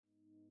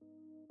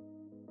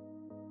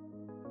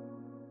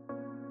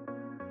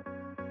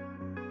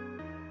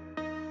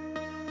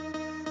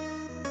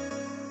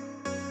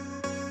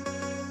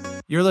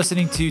You're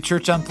listening to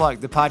Church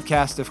Unplugged, the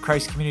podcast of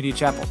Christ Community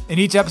Chapel. In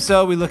each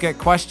episode, we look at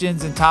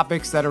questions and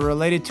topics that are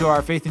related to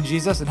our faith in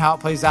Jesus and how it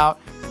plays out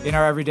in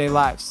our everyday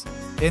lives.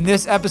 In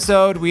this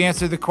episode, we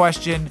answer the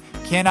question,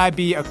 can I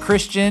be a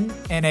Christian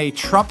and a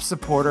Trump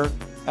supporter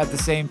at the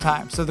same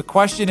time? So the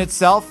question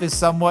itself is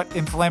somewhat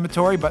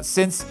inflammatory, but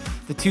since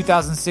the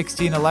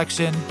 2016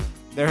 election,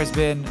 there has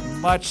been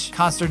much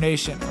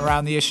consternation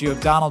around the issue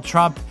of Donald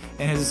Trump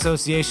and his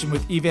association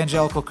with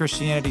evangelical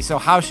Christianity. So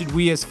how should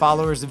we as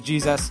followers of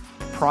Jesus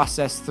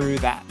process through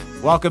that?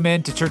 Welcome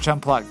into Church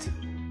Unplugged.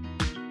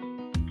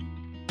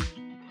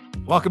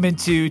 Welcome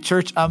into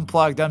Church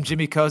Unplugged. I'm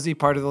Jimmy Cozy,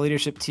 part of the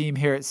leadership team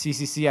here at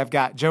CCC. I've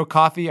got Joe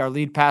Coffey, our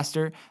lead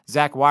pastor,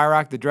 Zach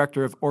Wyrock, the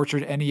director of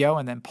Orchard NEO,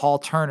 and then Paul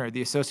Turner,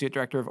 the associate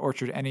director of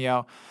Orchard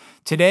NEO.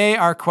 Today,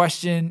 our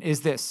question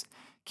is this: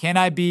 can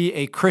I be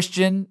a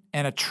Christian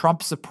and a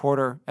Trump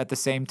supporter at the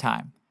same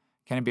time?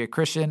 Can I be a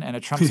Christian and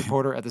a Trump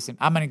supporter at the same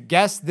time? I'm going to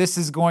guess this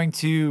is going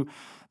to,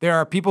 there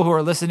are people who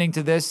are listening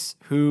to this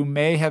who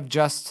may have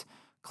just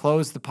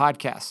closed the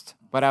podcast,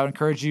 but I would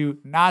encourage you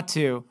not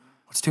to.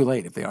 It's too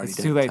late if they already did.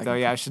 It's too late, though.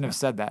 Yeah, I shouldn't have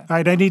said that. All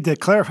right, I need to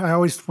clarify. I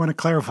always want to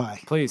clarify.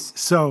 Please.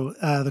 So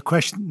the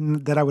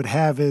question that I would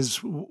have is,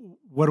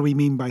 what do we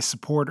mean by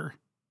supporter?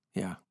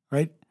 Yeah.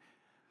 Right?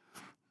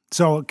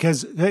 So,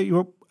 because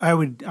I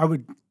would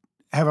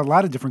have a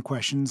lot of different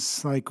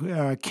questions, like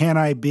can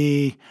I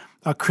be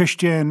a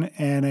Christian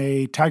and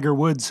a Tiger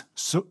Woods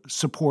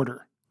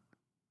supporter?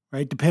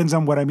 Right? Depends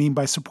on what I mean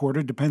by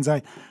supporter.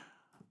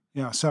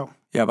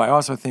 Yeah, but I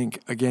also think,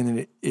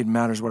 again, it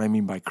matters what I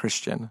mean by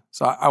Christian.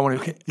 So I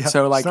want to,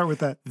 start with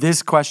that.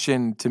 This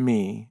question to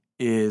me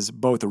is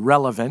both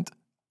relevant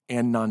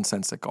and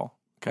nonsensical,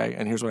 okay?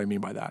 And here's what I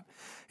mean by that.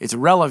 It's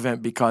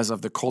relevant because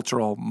of the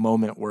cultural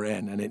moment we're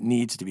in, and it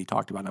needs to be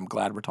talked about, and I'm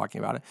glad we're talking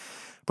about it.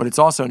 But it's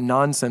also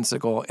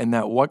nonsensical in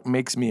that what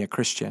makes me a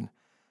Christian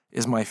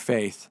is my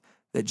faith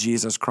that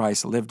Jesus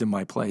Christ lived in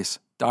my place,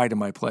 died in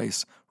my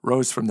place,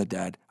 rose from the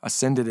dead,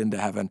 ascended into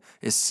heaven,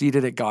 is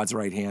seated at God's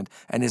right hand,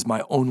 and is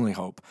my only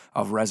hope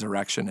of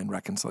resurrection and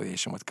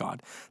reconciliation with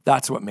God.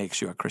 That's what makes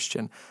you a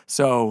Christian.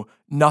 So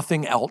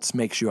nothing else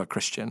makes you a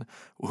Christian.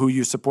 Who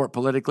you support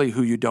politically,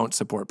 who you don't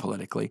support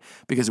politically,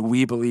 because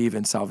we believe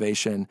in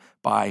salvation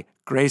by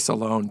grace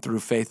alone,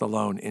 through faith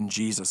alone, in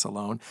Jesus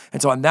alone. And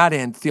so on that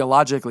end,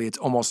 theologically, it's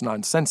almost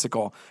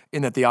nonsensical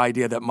in that the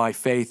idea that my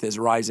faith is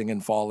rising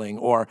and falling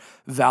or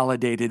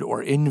validated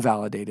or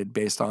invalidated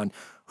based on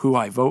who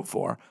I vote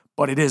for.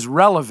 But it is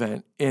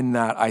relevant in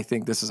that I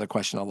think this is a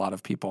question a lot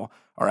of people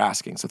are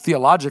asking. So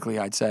theologically,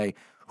 I'd say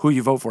who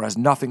you vote for has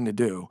nothing to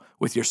do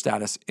with your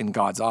status in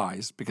God's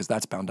eyes, because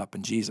that's bound up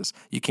in Jesus.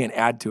 You can't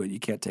add to it. You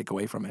can't take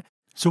away from it.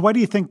 So why do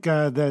you think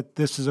that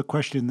this is a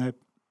question that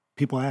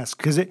people ask?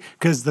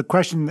 Because the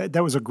question,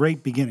 that was a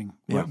great beginning,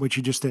 what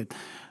you just did.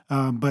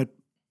 But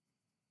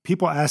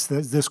people asked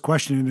this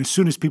question, and as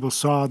soon as people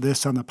saw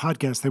this on the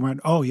podcast, they went,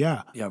 oh,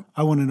 yeah,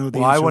 I want to know the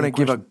answer. Well, I want to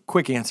give a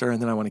quick answer,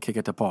 and then I want to kick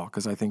it to Paul,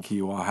 because I think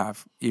he will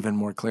have even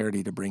more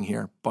clarity to bring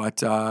here.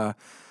 But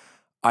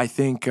I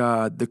think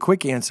the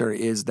quick answer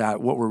is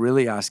that what we're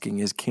really asking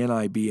is, can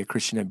I be a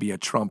Christian and be a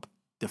Trump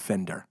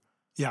defender?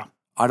 Yeah.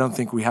 I don't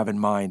think we have in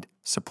mind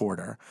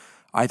supporter.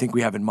 I think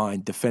we have in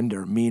mind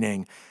defender,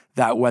 meaning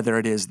that whether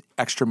it is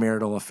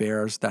extramarital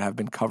affairs that have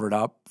been covered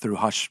up through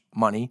hush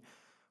money,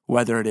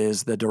 whether it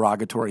is the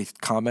derogatory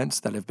comments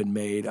that have been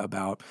made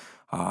about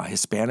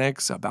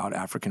Hispanics, about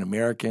African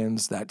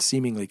Americans, that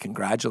seemingly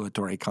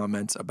congratulatory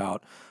comments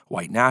about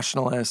white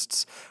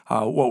nationalists.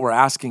 What we're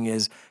asking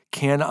is,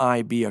 can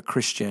I be a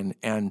Christian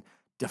and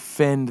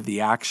defend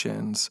the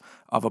actions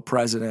of a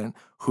president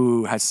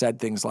who has said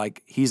things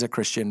like he's a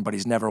Christian, but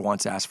he's never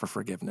once asked for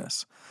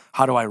forgiveness?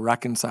 How do I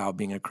reconcile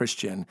being a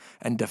Christian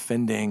and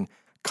defending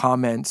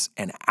comments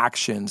and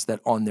actions that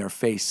on their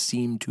face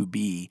seem to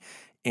be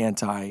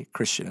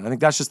anti-Christian? And I think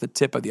that's just the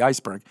tip of the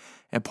iceberg.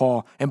 And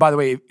Paul, and by the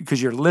way,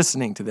 because you're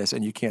listening to this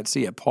and you can't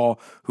see it, Paul,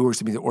 who works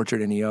to be the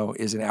Orchard NEO,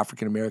 is an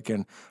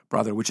African-American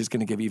brother, which is going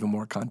to give even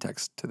more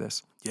context to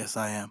this. Yes,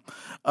 I am.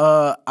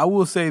 I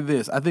will say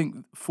this. I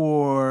think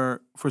for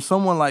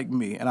someone like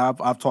me, and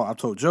I've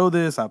told Joe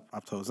this,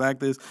 I've told Zach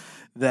this,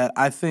 that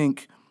I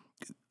think,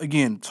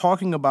 again,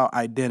 talking about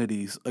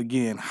identities,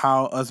 again,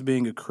 how us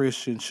being a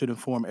Christian should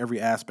inform every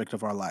aspect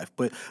of our life.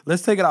 But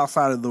let's take it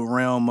outside of the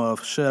realm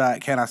of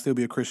can I still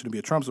be a Christian and be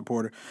a Trump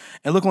supporter,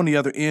 and look on the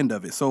other end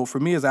of it. So for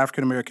me as an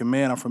African-American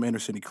man, I'm from inner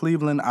city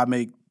Cleveland. I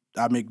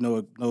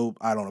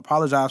don't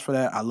apologize for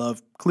that. I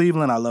love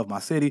Cleveland. I love my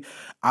city.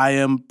 I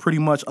am pretty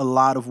much a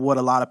lot of what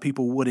a lot of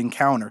people would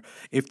encounter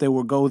if they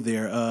would go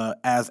there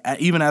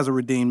even as a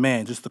redeemed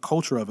man, just the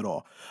culture of it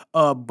all.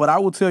 But I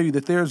will tell you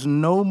that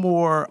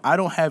I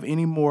don't have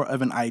any more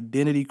of an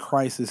identity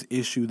crisis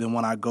issue than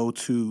when I go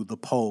to the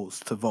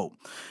polls to vote.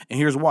 And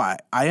here's why.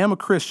 I am a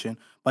Christian,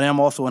 but I am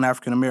also an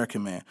African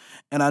American man.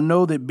 And I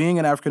know that being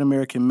an African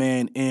American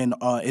man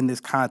in this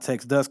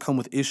context does come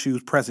with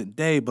issues present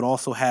day, but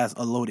also has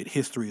a loaded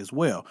history as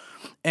well.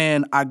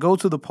 And I go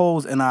to the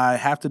polls and I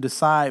have to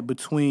decide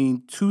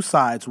between two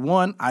sides.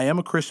 One, I am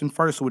a Christian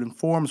first, so it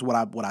informs what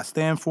I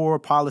stand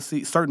for,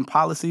 certain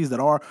policies that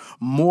are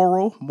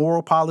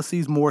moral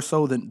policies more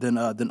so than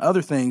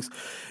other things.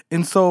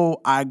 And so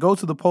I go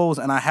to the polls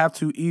and I have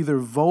to either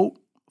vote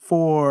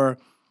for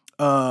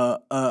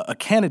a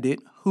candidate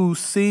who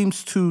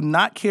seems to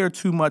not care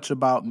too much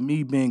about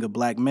me being a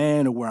black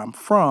man or where I'm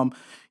from,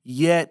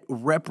 yet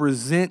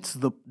represents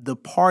the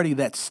party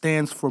that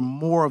stands for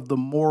more of the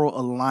moral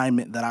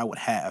alignment that I would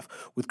have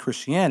with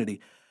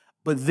Christianity.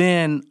 But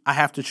then I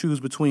have to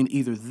choose between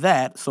either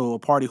that, so a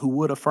party who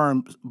would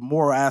affirm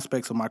moral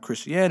aspects of my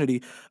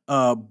Christianity,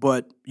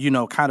 but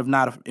kind of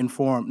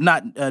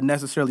not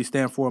necessarily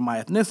stand for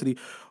my ethnicity.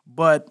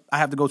 But I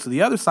have to go to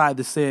the other side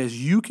that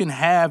says you can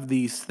have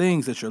these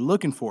things that you're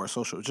looking for,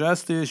 social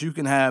justice. You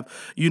can have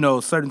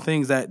certain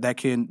things that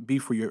can be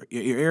for your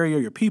area,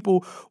 your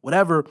people,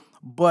 whatever.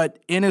 But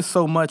in as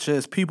so much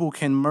as people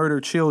can murder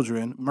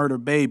children, murder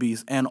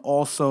babies, and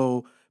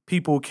also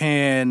people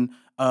can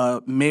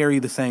marry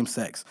the same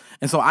sex.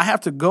 And so I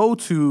have to go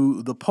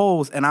to the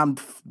polls and I'm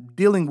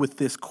dealing with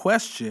this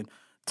question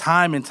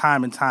time and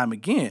time and time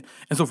again.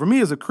 And so for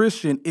me as a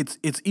Christian,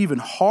 it's even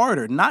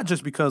harder, not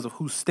just because of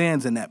who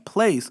stands in that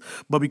place,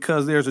 but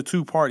because there's a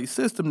two-party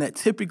system that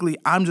typically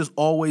I'm just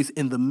always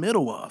in the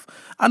middle of.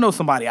 I know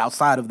somebody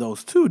outside of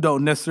those two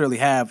don't necessarily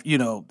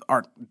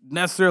aren't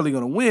necessarily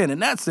going to win in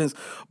that sense,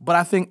 but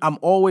I think I'm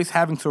always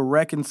having to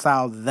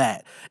reconcile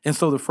that. And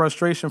so the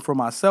frustration for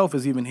myself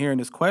is even hearing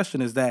this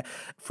question is that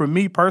for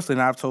me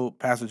personally, and I've told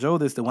Pastor Joe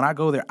this, that when I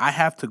go there, I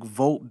have to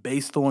vote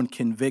based on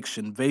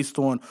conviction, based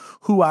on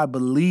who I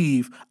believe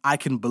I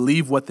can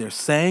believe what they're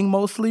saying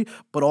mostly,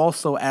 but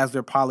also as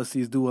their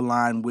policies do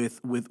align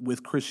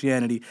with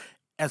Christianity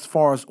as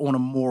far as on a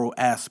moral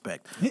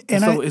aspect.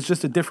 And so it's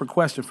just a different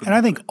question for me. And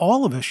I think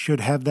all of us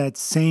should have that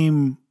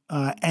same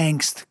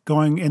angst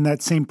going in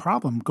that same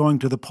problem going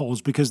to the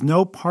polls, because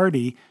no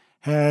party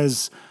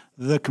has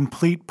the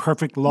complete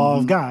perfect law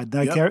of God.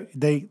 Like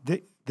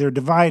they're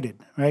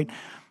divided, right?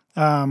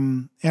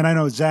 And I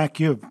know, Zach,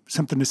 you have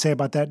something to say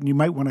about that, and you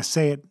might want to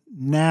say it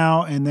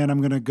now, and then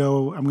I'm going to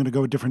go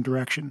a different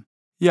direction.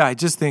 Yeah, I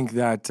just think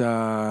that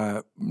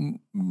the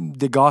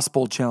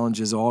gospel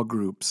challenges all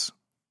groups,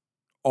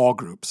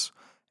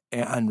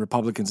 and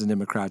Republicans and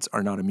Democrats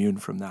are not immune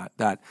from that.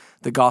 That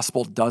the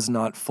gospel does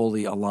not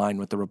fully align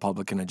with the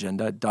Republican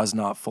agenda, it does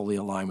not fully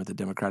align with the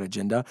Democrat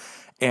agenda.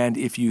 And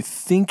if you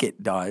think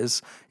it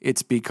does,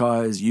 it's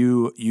because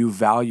you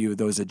value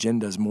those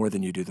agendas more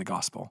than you do the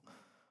gospel.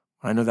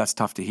 I know that's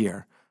tough to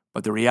hear,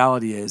 but the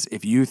reality is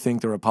if you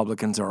think the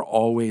Republicans are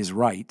always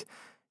right,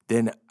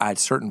 then at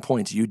certain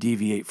points you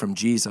deviate from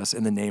Jesus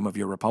in the name of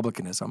your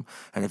republicanism.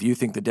 And if you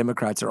think the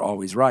Democrats are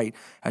always right,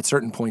 at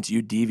certain points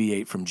you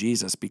deviate from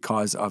Jesus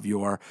because of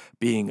your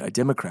being a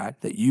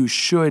Democrat, that you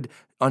should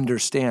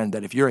understand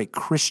that if you're a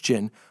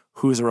Christian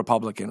who's a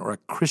Republican or a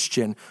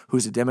Christian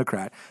who's a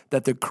Democrat,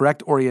 that the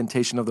correct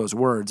orientation of those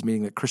words,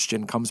 meaning that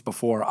Christian comes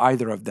before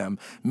either of them,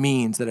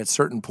 means that at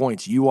certain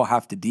points you will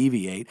have to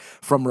deviate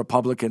from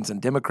Republicans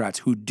and Democrats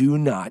who do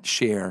not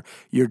share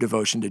your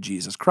devotion to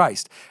Jesus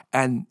Christ.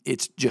 And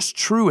it's just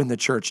true in the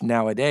church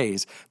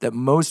nowadays that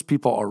most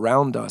people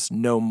around us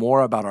know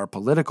more about our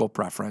political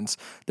preference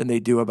than they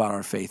do about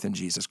our faith in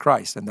Jesus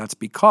Christ. And that's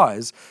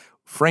because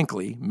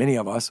frankly, many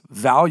of us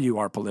value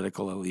our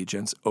political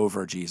allegiance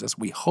over Jesus.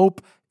 We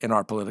hope in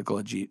our political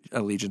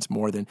allegiance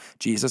more than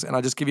Jesus. And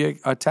I'll just give you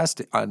a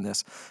test on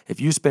this. If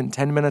you spend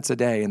 10 minutes a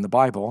day in the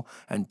Bible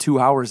and 2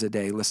 hours a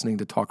day listening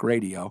to talk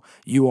radio,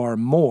 you are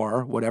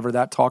more, whatever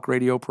that talk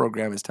radio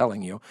program is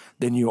telling you,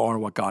 than you are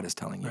what God is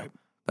telling you. Right.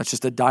 That's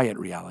just a diet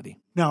reality.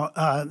 Now,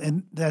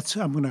 and that's,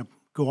 I'm going to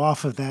go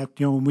off of that.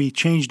 When we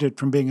changed it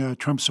from being a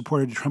Trump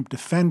supporter to Trump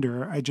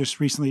defender, I just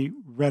recently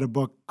read a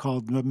book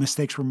called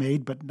Mistakes Were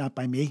Made, but Not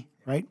by Me,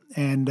 right?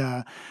 And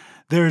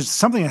there's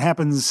something that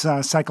happens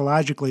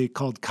psychologically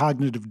called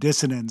cognitive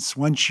dissonance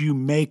once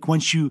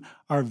you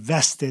are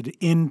vested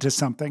into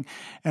something.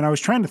 And I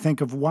was trying to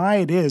think of why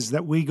it is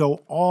that we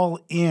go all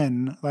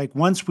in, like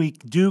once we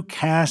do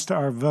cast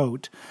our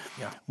vote,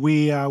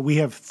 we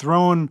have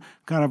thrown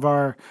kind of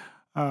our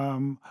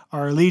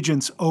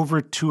allegiance over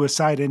to a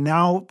side, and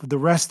now the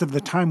rest of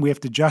the time we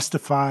have to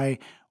justify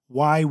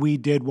why we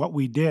did what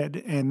we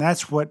did, and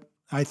that's what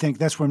I think.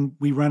 That's when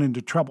we run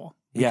into trouble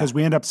because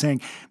we end up saying,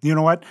 you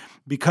know what,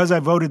 because I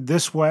voted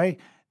this way,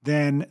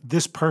 then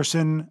this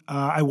person,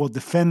 I will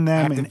defend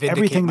them and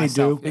everything they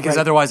do. Because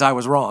otherwise I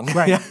was wrong.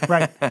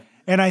 Right.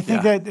 And I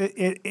think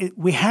that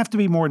we have to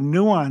be more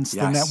nuanced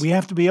than that. We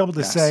have to be able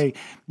to say,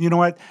 you know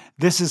what,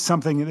 this is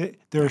something that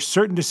there are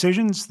certain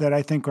decisions that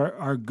I think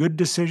are good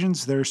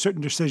decisions. There are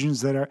certain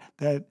decisions that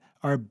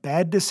are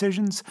bad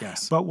decisions.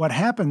 Yes. But what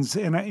happens,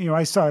 and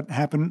I saw it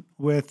happen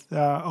with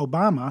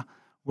Obama,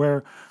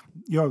 where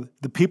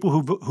the people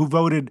who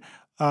voted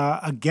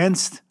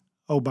against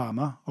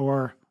Obama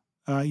or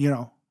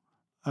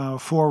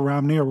for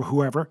Romney or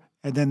whoever,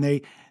 and then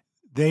they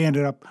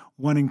ended up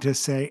wanting to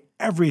say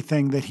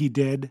everything that he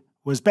did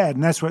was bad,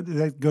 and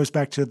that goes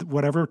back to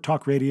whatever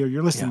talk radio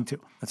you're listening to.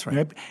 That's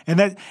right.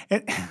 And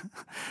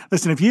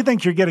listen, if you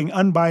think you're getting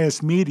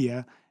unbiased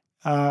media,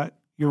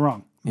 you're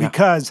wrong. Yeah.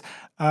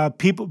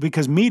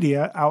 Because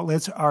media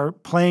outlets are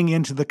playing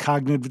into the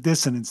cognitive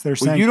dissonance. They're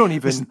saying, you don't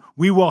even, listen,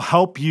 we will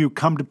help you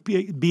come to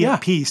be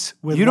at peace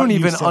with you what don't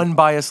even say.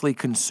 unbiasedly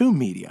consume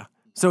media.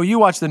 So you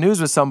watch the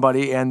news with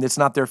somebody and it's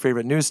not their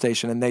favorite news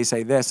station and they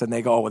say this and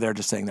they go, oh, well, they're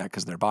just saying that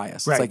because they're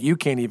biased. Right. It's like you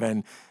can't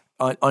even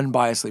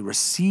unbiasedly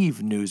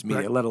receive news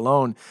media, let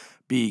alone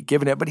be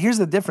given it. But here's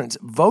the difference.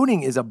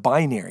 Voting is a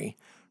binary,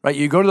 right?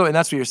 You go to and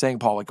that's what you're saying,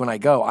 Paul. Like when I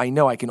go, I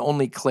know I can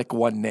only click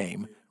one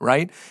name,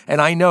 right?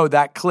 And I know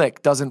that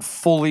click doesn't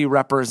fully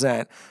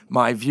represent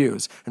my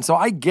views. And so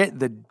I get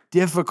the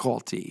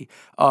difficulty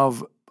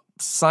of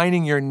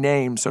signing your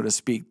name, so to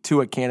speak,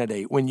 to a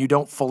candidate when you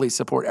don't fully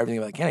support everything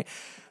about the candidate.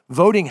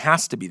 Voting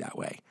has to be that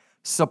way.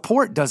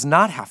 Support does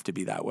not have to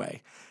be that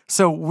way.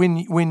 So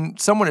when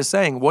someone is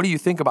saying, what do you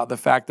think about the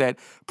fact that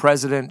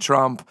President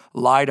Trump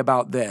lied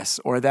about this,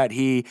 or that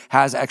he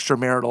has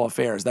extramarital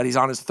affairs, that he's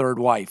on his third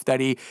wife,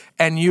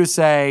 and you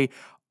say,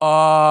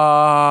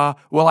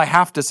 well, I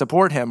have to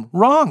support him.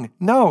 Wrong.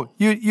 No,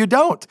 you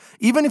don't.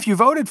 Even if you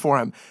voted for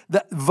him,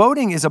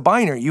 voting is a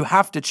binary. You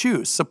have to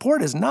choose.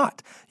 Support is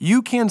not.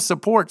 You can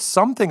support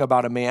something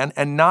about a man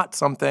and not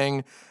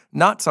something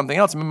else. I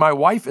mean, my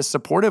wife is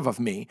supportive of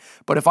me,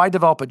 but if I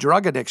develop a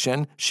drug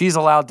addiction, she's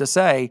allowed to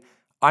say,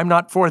 I'm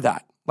not for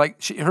that.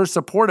 Like her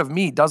support of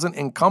me doesn't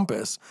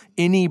encompass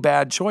any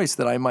bad choice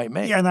that I might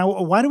make. Yeah.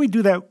 Now, why do we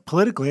do that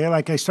politically?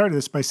 Like I started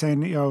this by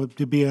saying,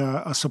 to be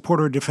a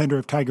supporter or defender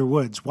of Tiger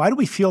Woods. Why do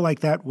we feel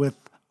like that with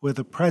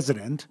a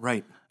president,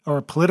 right, or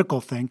a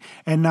political thing,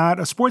 and not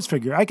a sports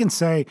figure? I can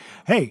say,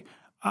 hey,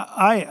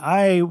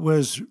 I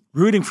was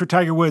rooting for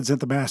Tiger Woods at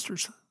the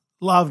Masters.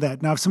 Love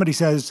that. Now, if somebody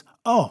says,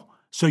 oh,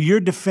 so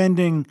you're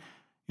defending,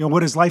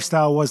 what his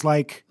lifestyle was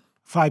like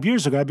 5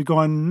 years ago, I'd be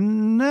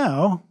going,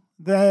 no.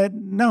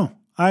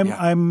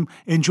 I'm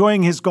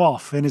enjoying his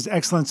golf and his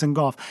excellence in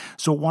golf.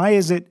 So why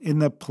is it in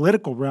the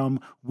political realm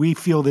we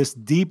feel this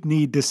deep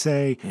need to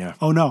say,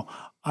 oh no,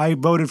 I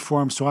voted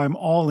for him, so I'm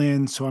all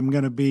in, so I'm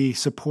going to be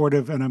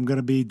supportive and I'm going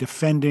to be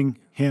defending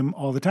him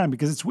all the time?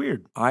 Because it's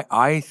weird.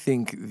 I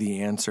think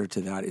the answer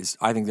to that is,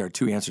 I think there are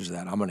two answers to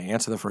that. I'm going to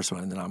answer the first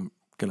one and then I'm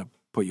going to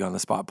put you on the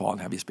spot, Paul,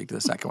 and have you speak to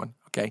the second one,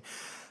 okay?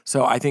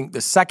 So I think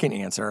the second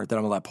answer that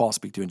I'm going to let Paul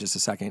speak to in just a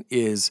second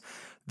is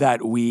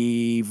that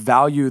we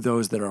value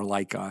those that are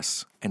like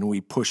us and we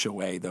push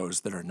away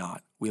those that are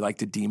not. We like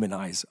to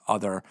demonize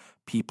other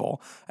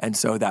people. And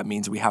so that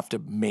means we have to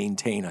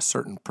maintain a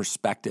certain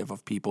perspective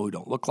of people who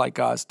don't look like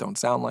us, don't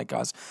sound like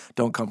us,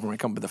 don't come from where we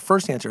come. But the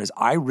first answer is,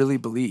 I really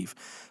believe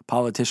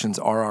politicians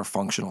are our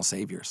functional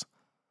saviors.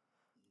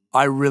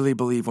 I really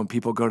believe when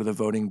people go to the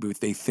voting booth,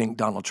 they think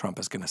Donald Trump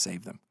is going to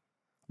save them.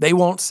 They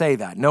won't say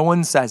that. No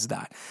one says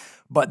that.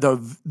 But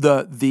if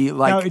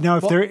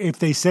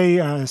they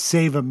say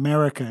save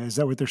America, is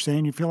that what they're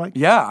saying? You feel like?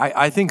 Yeah,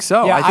 I think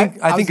so. Yeah,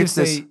 I think it's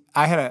this.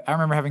 I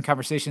remember having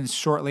conversations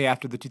shortly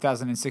after the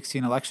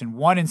 2016 election.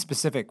 One in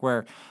specific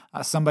where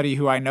somebody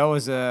who I know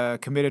is a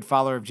committed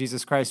follower of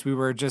Jesus Christ. We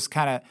were just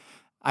I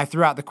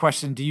threw out the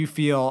question: do you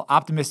feel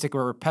optimistic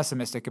or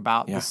pessimistic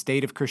about the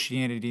state of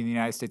Christianity in the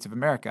United States of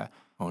America?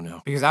 Oh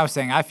no, because I was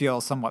saying I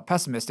feel somewhat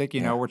pessimistic.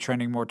 We're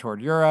trending more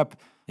toward Europe.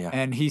 Yeah.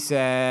 And he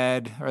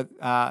said,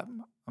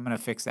 I'm going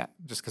to fix that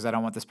just because I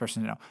don't want this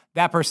person to know.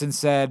 That person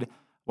said,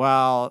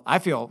 well, I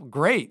feel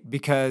great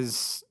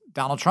because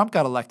Donald Trump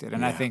got elected.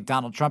 And I think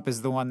Donald Trump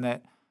is the one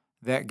that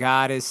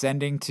God is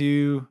sending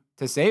to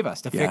save us,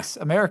 to fix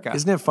America.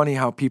 Isn't it funny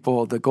how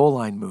the goal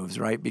line moves,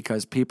 right?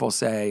 Because people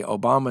say,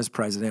 Obama's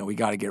president, we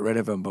got to get rid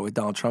of him. But with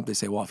Donald Trump, they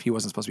say, well, if he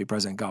wasn't supposed to be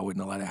president, God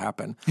wouldn't have let it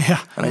happen.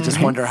 Yeah. And I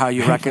just wonder how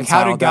you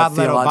reconcile how did God that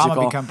let theological.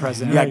 Obama become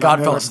president? Yeah,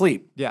 God fell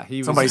asleep. Yeah,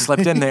 somebody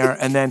slipped in there.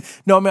 And then,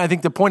 I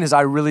think the point is,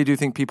 I really do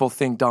think people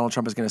think Donald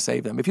Trump is going to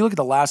save them. If you look at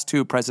the last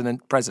two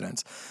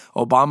presidents,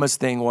 Obama's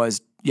thing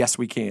was, yes,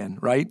 we can,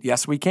 right?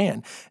 Yes, we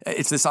can.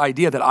 It's this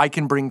idea that I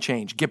can bring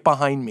change. Get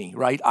behind me,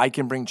 right? I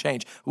can bring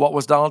change. What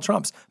was Donald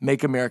Trump's?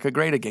 Make America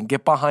great again.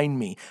 Get behind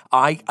me.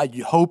 I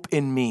hope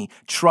in me.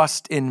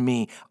 Trust in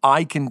me.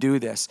 I can do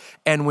this.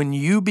 And when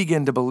you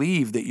begin to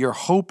believe that your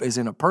hope is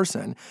in a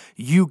person,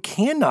 you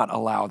cannot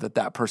allow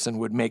that person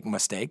would make a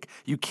mistake.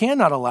 You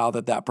cannot allow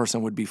that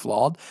person would be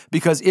flawed,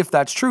 because if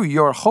that's true,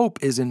 your hope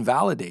is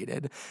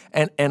invalidated.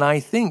 And I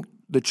think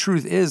the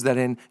truth is that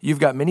you've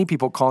got many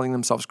people calling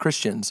themselves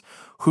Christians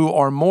who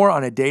are more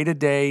on a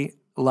day-to-day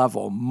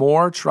level,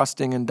 more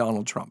trusting in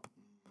Donald Trump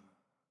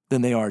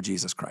than they are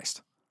Jesus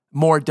Christ,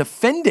 more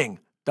defending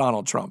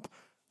Donald Trump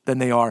than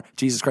they are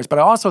Jesus Christ. But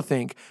I also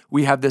think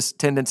we have this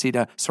tendency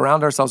to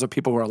surround ourselves with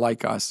people who are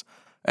like us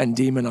and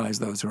demonize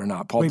those who are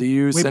not. Paul,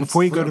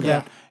 before you go to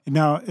that,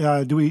 now,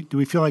 do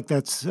we feel like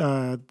that's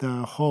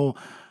the whole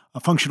a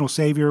functional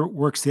savior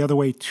works the other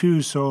way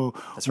too? So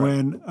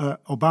when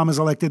Obama's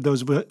elected,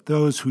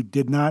 those who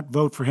did not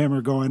vote for him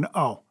are going,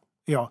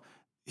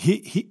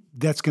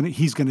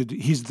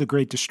 he's the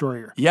great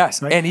destroyer.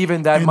 Yes, right? and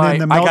even that and I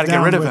got to get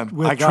meltdown rid of with, him.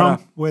 With I gotta,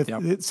 Trump, with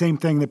the same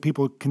thing that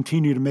people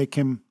continue to make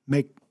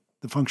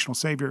the functional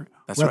savior,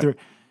 whether right.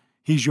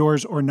 he's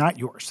yours or not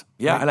yours.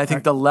 Yeah, right? and I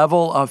think the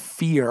level of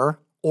fear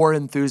or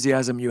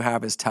enthusiasm you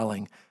have is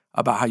telling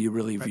about how you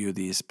really view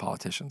these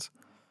politicians.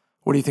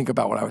 What do you think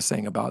about what I was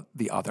saying about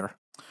the other?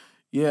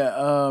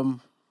 Yeah,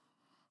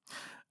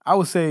 I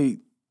would say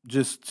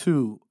just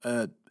two.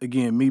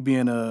 Again, me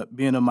being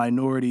a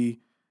minority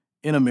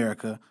in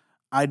America,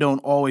 I don't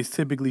always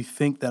typically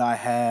think that I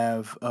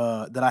have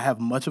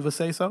much of a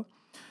say so.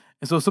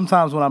 And so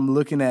sometimes when I'm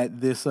looking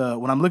at this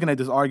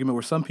argument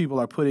where some people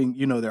are putting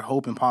their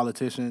hope in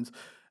politicians,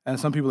 and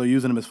some people are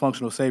using them as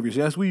functional saviors.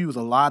 Yes, we use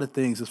a lot of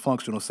things as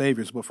functional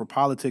saviors, but for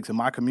politics in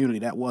my community,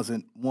 that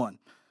wasn't one.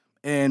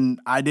 And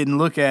I didn't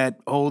look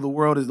at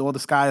the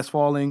sky is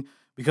falling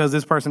because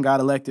this person got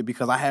elected,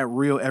 because I had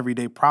real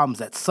everyday problems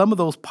that some of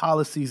those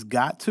policies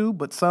got to,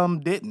 but some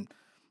didn't.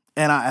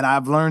 And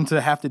I've learned to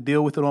have to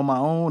deal with it on my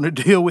own or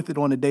deal with it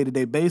on a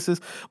day-to-day basis.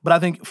 But I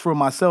think for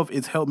myself,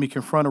 it's helped me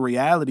confront a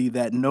reality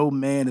that no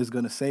man is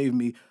going to save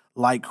me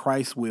like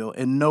Christ will.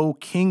 And no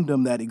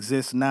kingdom that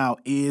exists now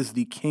is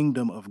the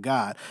kingdom of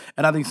God.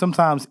 And I think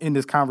sometimes in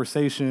this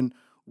conversation,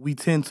 we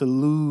tend to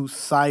lose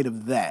sight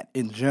of that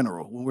in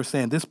general. When we're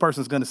saying this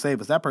person's going to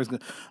save us, that person's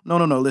going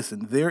to... No.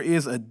 Listen, there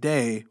is a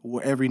day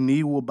where every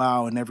knee will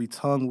bow and every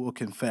tongue will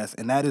confess.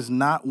 And that is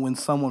not when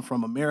someone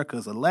from America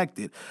is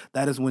elected.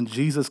 That is when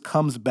Jesus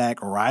comes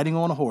back riding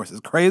on a horse. As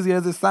crazy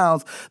as it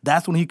sounds,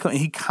 that's when he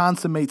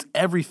consummates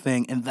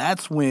everything. And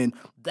that's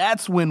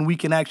when we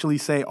can actually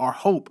say our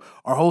hope,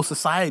 our whole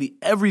society,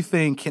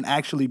 everything can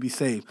actually be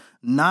saved.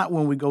 Not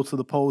when we go to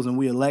the polls and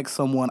we elect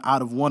someone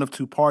out of one of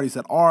two parties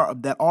that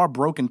are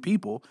broken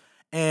people,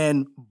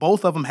 and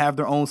both of them have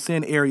their own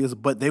sin areas,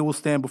 but they will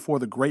stand before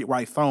the great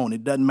white throne.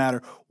 It doesn't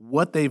matter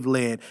what they've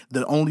led.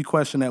 The only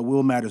question that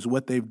will matter is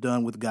what they've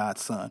done with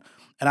God's Son.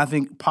 And I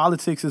think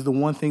politics is the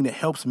one thing that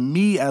helps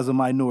me as a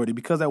minority,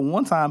 because at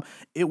one time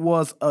it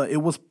was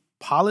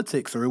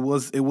politics, or it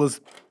was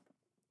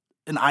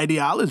an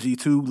ideology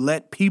to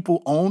let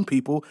people own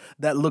people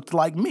that looked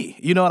like me.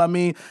 You know what I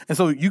mean? And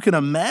so you can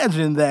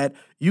imagine that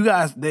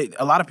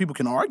a lot of people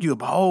can argue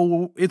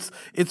about,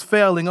 it's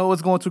failing,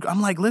 it's going to...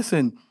 I'm like,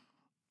 listen,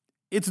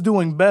 it's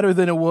doing better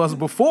than it was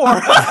before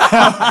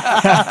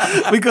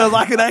because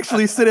I can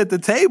actually sit at the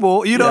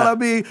table, you know what I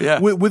mean,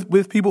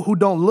 with people who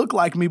don't look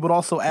like me, but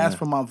also ask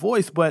for my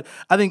voice. But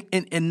I think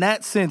in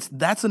that sense,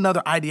 that's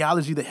another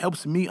ideology that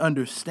helps me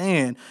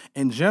understand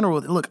in general,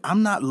 look,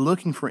 I'm not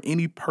looking for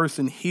any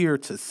person here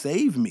to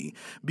save me,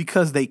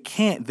 because they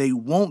can't, they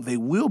won't, they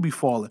will be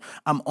fallen.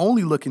 I'm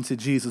only looking to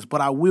Jesus, but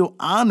I will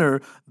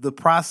honor the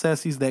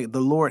processes that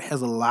the Lord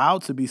has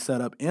allowed to be set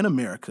up in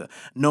America,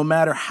 no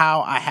matter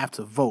how I have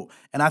to vote.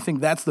 And I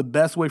think that's the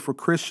best way for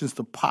Christians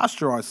to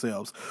posture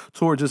ourselves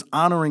toward just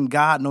honoring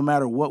God no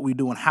matter what we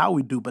do and how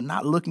we do, but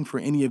not looking for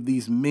any of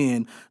these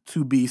men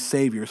to be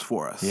saviors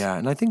for us. Yeah,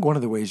 and I think one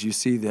of the ways you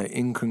see the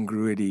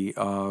incongruity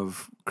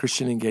of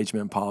Christian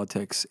engagement in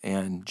politics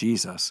and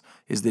Jesus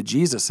is that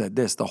Jesus said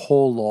this: the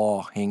whole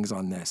law hangs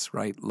on this,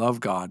 right? Love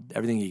God,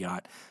 everything you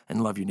got,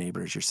 and love your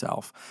neighbor as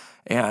yourself.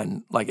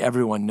 And like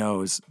everyone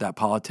knows that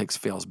politics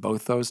fails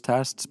both those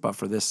tests, but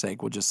for this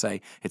sake, we'll just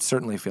say it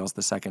certainly fails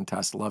the second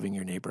test, loving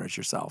your neighbor as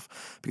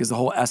yourself. Because the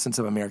whole essence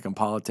of American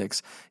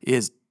politics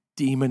is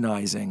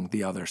demonizing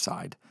the other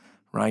side,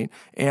 right?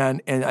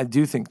 And I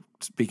do think,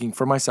 speaking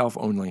for myself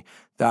only,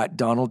 that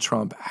Donald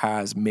Trump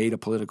has made a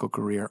political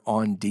career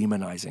on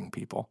demonizing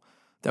people.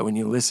 That when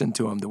you listen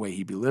to him, the way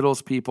he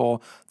belittles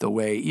people, the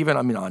way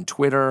on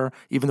Twitter,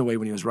 even the way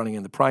when he was running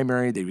in the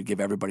primary, they would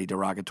give everybody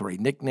derogatory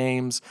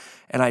nicknames.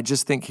 And I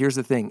just think, here's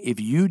the thing: if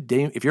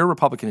you're a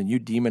Republican and you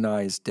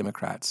demonize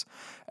Democrats,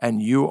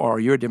 and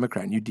you're a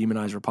Democrat and you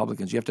demonize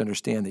Republicans, you have to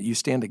understand that you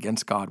stand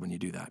against God when you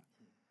do that.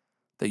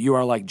 That you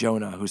are like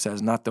Jonah, who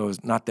says, "Not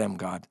them,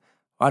 God.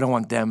 I don't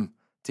want them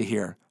to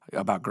hear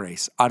about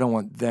grace. I don't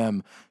want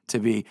them to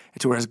be."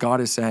 Whereas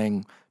God is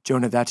saying,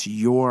 Jonah, that's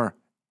your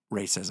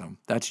racism.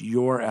 That's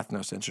your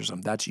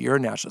ethnocentrism. That's your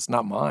nationalist,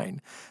 not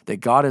mine. That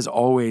God has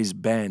always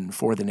been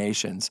for the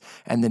nations,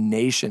 and the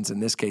nations in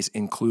this case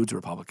includes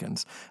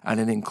Republicans, and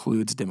it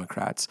includes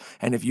Democrats.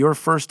 And if your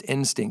first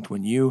instinct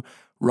when you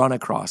run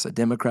across a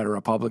Democrat or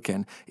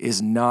Republican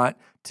is not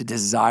to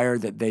desire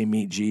that they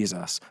meet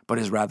Jesus, but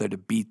is rather to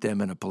beat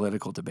them in a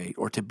political debate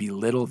or to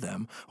belittle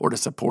them or to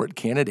support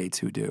candidates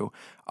who do,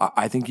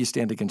 I think you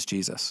stand against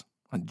Jesus.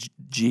 And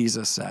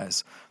Jesus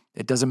says,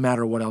 it doesn't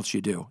matter what else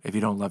you do if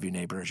you don't love your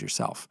neighbor as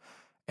yourself.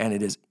 And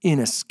it is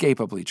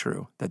inescapably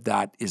true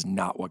that is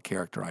not what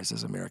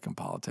characterizes American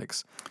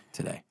politics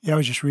today. Yeah, I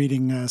was just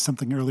reading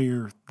something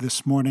earlier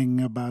this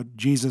morning about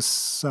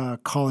Jesus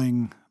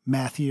calling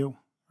Matthew,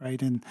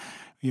 right? And,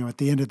 at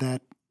the end of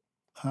that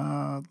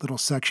little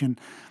section,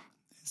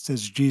 it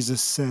says,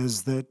 Jesus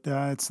says that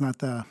it's not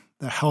the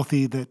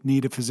healthy that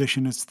need a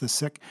physician, it's the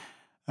sick.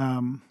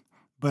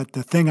 But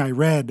the thing I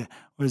read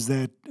was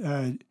that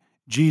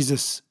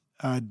Jesus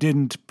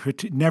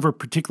never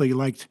particularly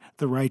liked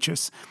the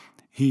righteous.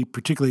 he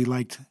particularly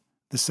liked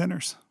the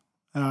sinners.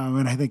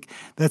 And I think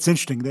that's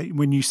interesting that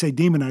when you say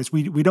demonize,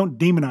 we don't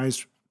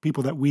demonize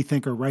people that we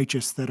think are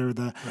righteous, that are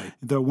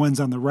the ones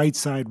on the right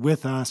side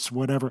with us,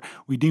 whatever.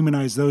 We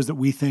demonize those that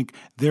we think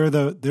they're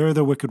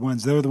the wicked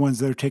ones. They're the ones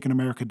that are taking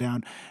America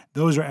down.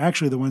 Those are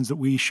actually the ones that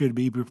we should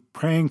be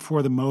praying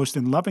for the most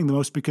and loving the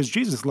most because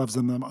Jesus loves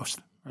them the most,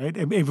 right?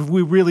 If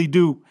we really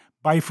do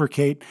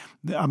bifurcate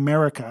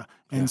America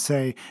and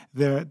say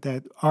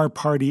that our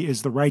party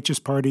is the righteous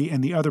party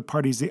and the other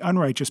party is the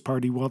unrighteous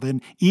party, well, then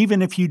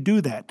even if you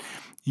do that,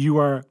 you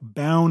are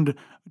bound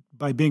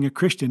by being a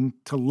Christian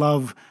to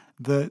love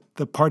the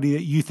party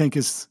that you think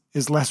is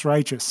less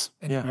righteous.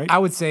 Right? I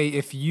would say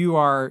if you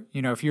are,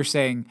 if you're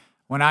saying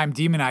when I'm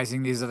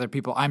demonizing these other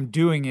people, I'm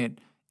doing it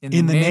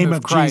in the name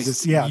of Christ,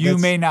 Jesus. Yeah, you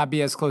may not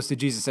be as close to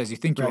Jesus as you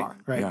think you are.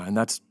 Right. Yeah, and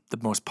that's the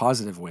most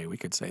positive way we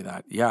could say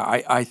that. Yeah,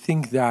 I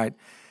think that.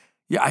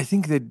 Yeah, I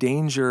think the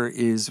danger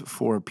is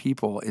for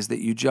people is that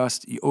you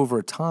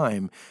over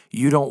time,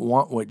 you don't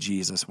want what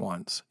Jesus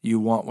wants. You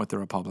want what the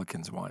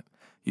Republicans want.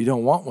 You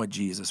don't want what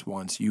Jesus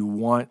wants. You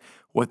want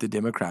what the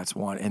Democrats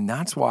want. And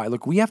that's why,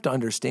 look, we have to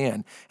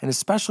understand, and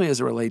especially as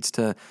it relates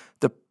to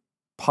the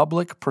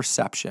public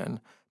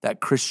perception that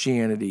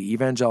Christianity,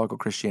 evangelical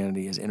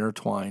Christianity, is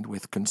intertwined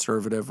with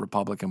conservative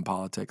Republican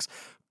politics,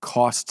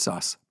 costs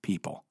us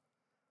people.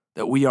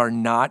 That we are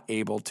not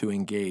able to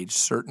engage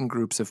certain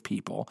groups of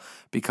people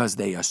because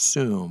they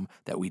assume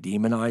that we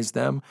demonize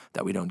them,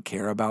 that we don't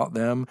care about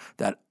them,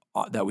 that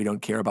we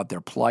don't care about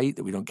their plight,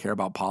 that we don't care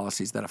about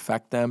policies that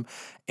affect them.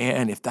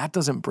 And if that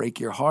doesn't break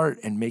your heart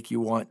and make you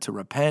want to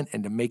repent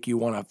and to make you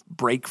want to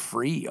break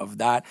free of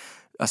that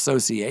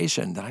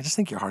association, then I just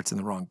think your heart's in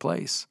the wrong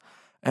place.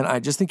 And I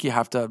just think you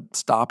have to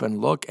stop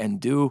and look and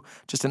do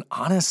just an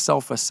honest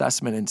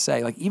self-assessment and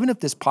say, like, even if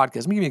this podcast,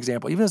 let me give you an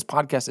example, even if this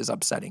podcast is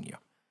upsetting you,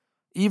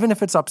 even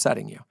if it's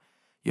upsetting you,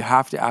 you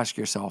have to ask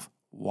yourself,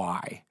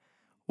 why?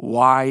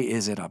 Why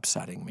is it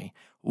upsetting me?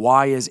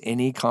 Why is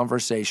any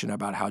conversation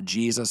about how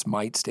Jesus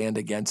might stand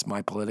against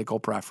my political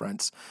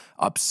preference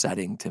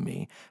upsetting to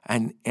me?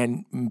 And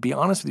be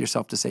honest with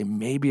yourself to say,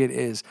 maybe it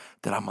is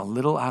that I'm a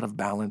little out of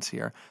balance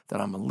here,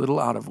 that I'm a little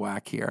out of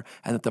whack here,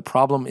 and that the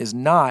problem is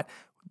not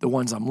the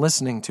ones I'm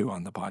listening to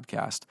on the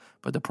podcast,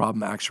 but the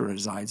problem actually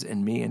resides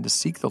in me, and to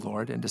seek the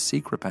Lord and to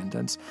seek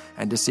repentance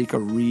and to seek a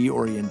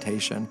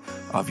reorientation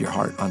of your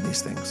heart on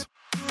these things.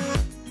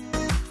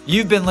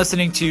 You've been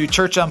listening to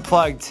Church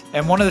Unplugged,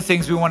 and one of the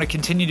things we want to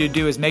continue to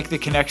do is make the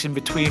connection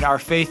between our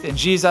faith in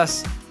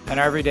Jesus and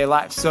our everyday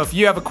lives. So if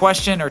you have a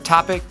question or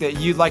topic that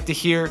you'd like to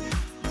hear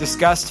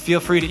discussed, feel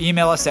free to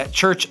email us at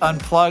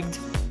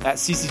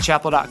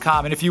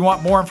churchunplugged@ccchapel.com. And if you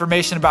want more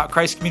information about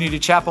Christ Community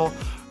Chapel,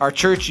 our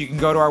church, you can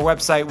go to our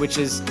website, which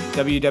is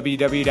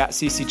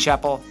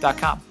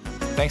www.ccchapel.com.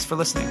 Thanks for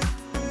listening.